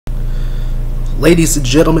Ladies and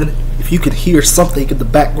gentlemen, if you could hear something in the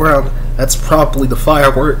background, that's probably the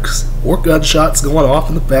fireworks or gunshots going off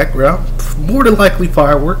in the background. More than likely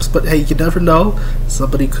fireworks, but hey, you never know.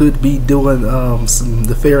 Somebody could be doing some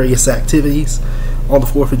nefarious activities on the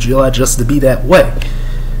 4th of July just to be that way.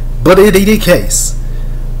 But in any case,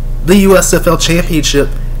 the USFL Championship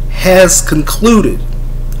has concluded.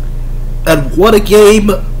 And what a game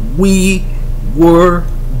we were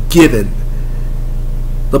given.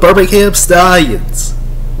 The Birmingham Stallions,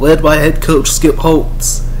 led by head coach Skip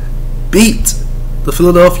Holtz, beat the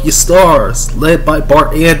Stars, led by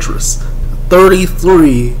Bart Andrus,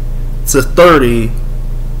 33-30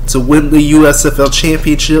 to win the USFL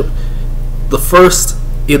Championship, the first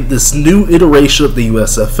in this new iteration of the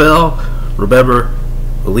USFL. Remember,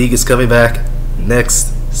 the league is coming back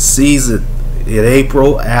next season in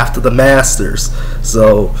April after the Masters.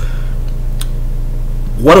 So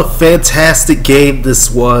what a fantastic game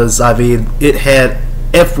this was. I mean, it had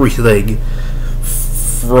everything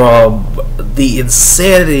from the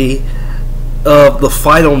insanity of the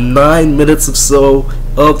final 9 minutes or so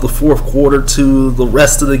of the fourth quarter to the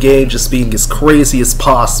rest of the game just being as crazy as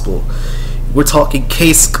possible. We're talking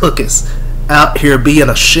Case Cookis out here being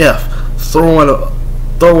a chef, throwing a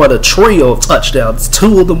trio of touchdowns.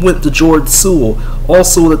 2 of them went to Jordan Sewell,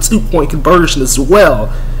 also a 2-point conversion as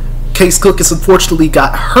well. Case Cookis unfortunately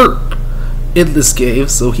got hurt in this game,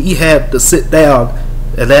 so he had to sit down,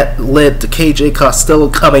 and that led to KJ Costello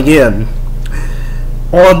coming in.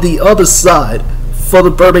 On the other side, for the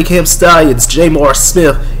Birmingham Stallions, Jamar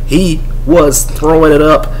Smith, he was throwing it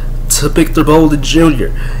up to Victor Bolden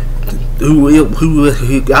Jr.,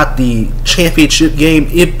 who got the championship game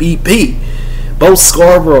MVP. Bo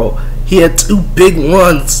Scarborough, he had 2 big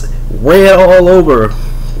runs, ran all over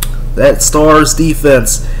that Stars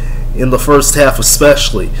defense in the first half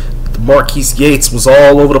especially. Marquise Yates was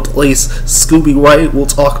all over the place. Scooby Wright, we'll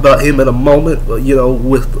talk about him in a moment,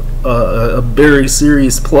 with a very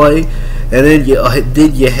serious play. And then you had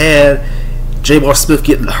Jamar Smith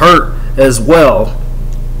getting hurt as well.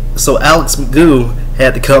 So Alex McGoo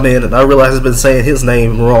had to come in, and I realize I've been saying his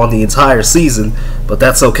name wrong the entire season, but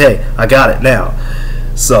that's okay. I got it now.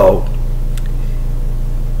 So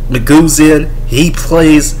McGoo's in. He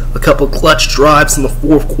plays a couple clutch drives in the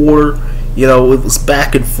fourth quarter. It was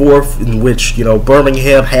back and forth in which,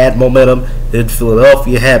 Birmingham had momentum, then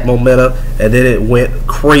Philadelphia had momentum, and then it went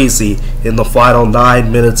crazy in the final 9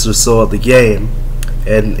 minutes or so of the game.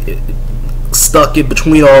 And stuck in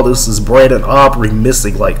between all this is Brandon Aubrey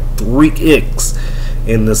missing like 3 kicks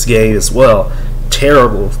in this game as well.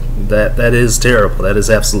 Terrible. That is terrible. That is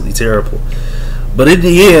absolutely terrible. But in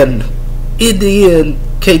the end,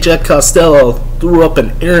 KJ Costello threw up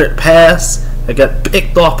an errant pass that got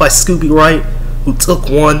picked off by Scooby Wright, who took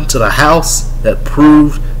one to the house that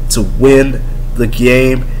proved to win the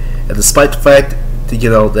game. And despite the fact that,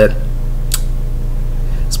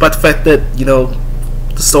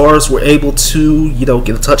 the Stars were able to,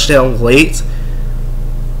 get a touchdown late,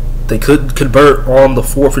 they couldn't convert on the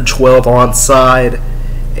 4th and 12 onside,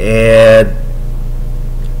 and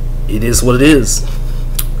it is what it is.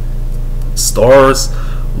 Stars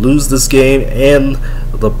lose this game, and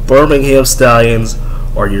the Birmingham Stallions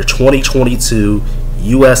are your 2022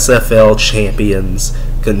 USFL champions.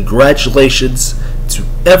 Congratulations to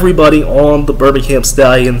everybody on the Birmingham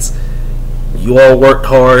Stallions. You all worked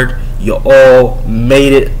hard, you all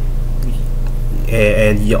made it,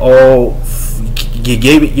 and you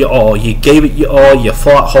gave it your all. You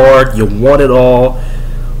fought hard, you won it all.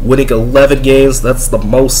 Winning 11 games, that's the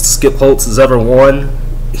most Skip Holtz has ever won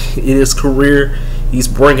in his career. He's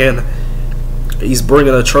bringing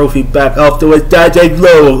a trophy back up to his Daddy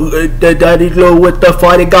Low with the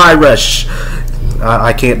Fighting Irish.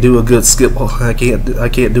 I can't do a good Skip. I can't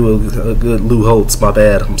do a good Lou Holtz. My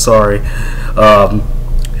bad. I'm sorry.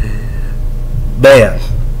 Man,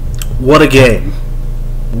 what a game!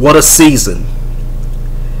 What a season!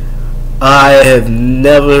 I've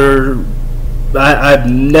never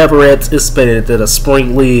anticipated that a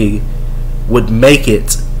spring league would make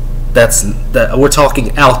it. We're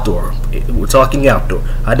talking outdoor.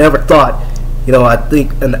 I never thought, I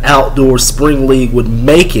think an outdoor spring league would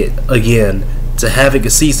make it again to having a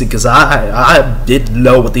season, because I didn't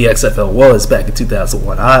know what the XFL was back in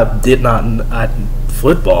 2001. I did not.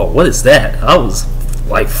 Football, what is that? I was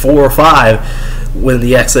like 4 or 5 when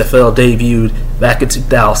the XFL debuted back in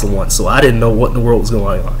 2001, so I didn't know what in the world was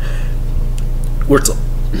going on.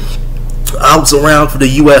 I was around for the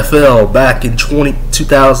UFL back in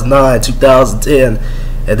 2009, 2010,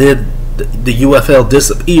 and then the UFL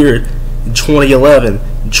disappeared in 2011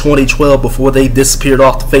 and 2012 before they disappeared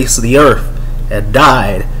off the face of the earth and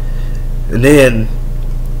died. And then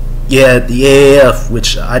you had the AAF,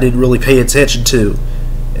 which I didn't really pay attention to,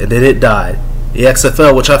 and then it died. The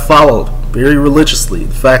XFL, which I followed very religiously.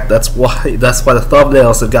 In fact, that's why the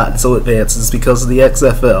thumbnails have gotten so advanced, is because of the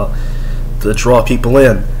XFL, to draw people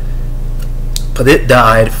in. But it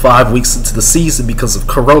died 5 weeks into the season because of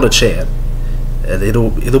Corona Chan, and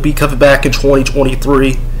it'll be coming back in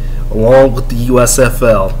 2023 along with the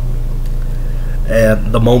USFL.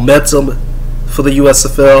 And the momentum for the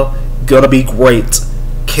USFL gonna be great.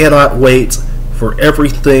 Cannot wait for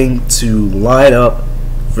everything to line up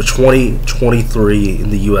for 2023 in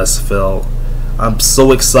the USFL. I'm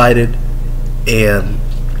so excited, and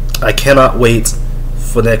I cannot wait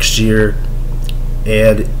for next year.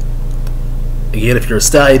 And again, if you're a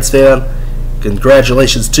Stallions fan,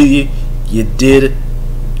 congratulations to you. You did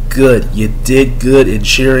good. You did good in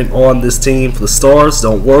cheering on this team for the Stars.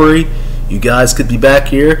 Don't worry, you guys could be back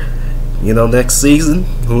here, next season.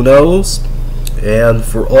 Who knows? And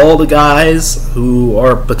for all the guys who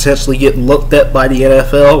are potentially getting looked at by the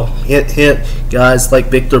NFL, hint, hint, guys like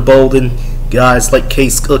Victor Bolden, guys like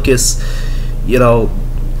Case Cookus,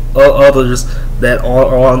 others that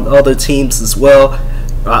are on other teams as well,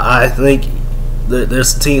 I think that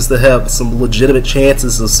there's teams that have some legitimate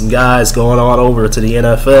chances of some guys going on over to the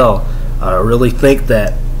NFL. I really think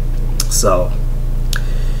that. So,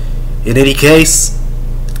 in any case,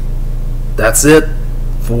 that's it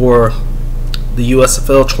for the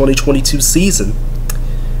USFL 2022 season.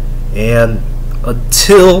 And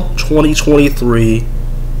until 2023,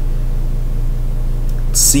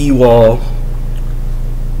 see you all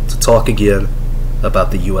to talk again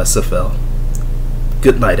about the USFL.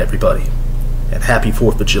 Good night, everybody, and happy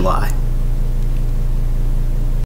 4th of July.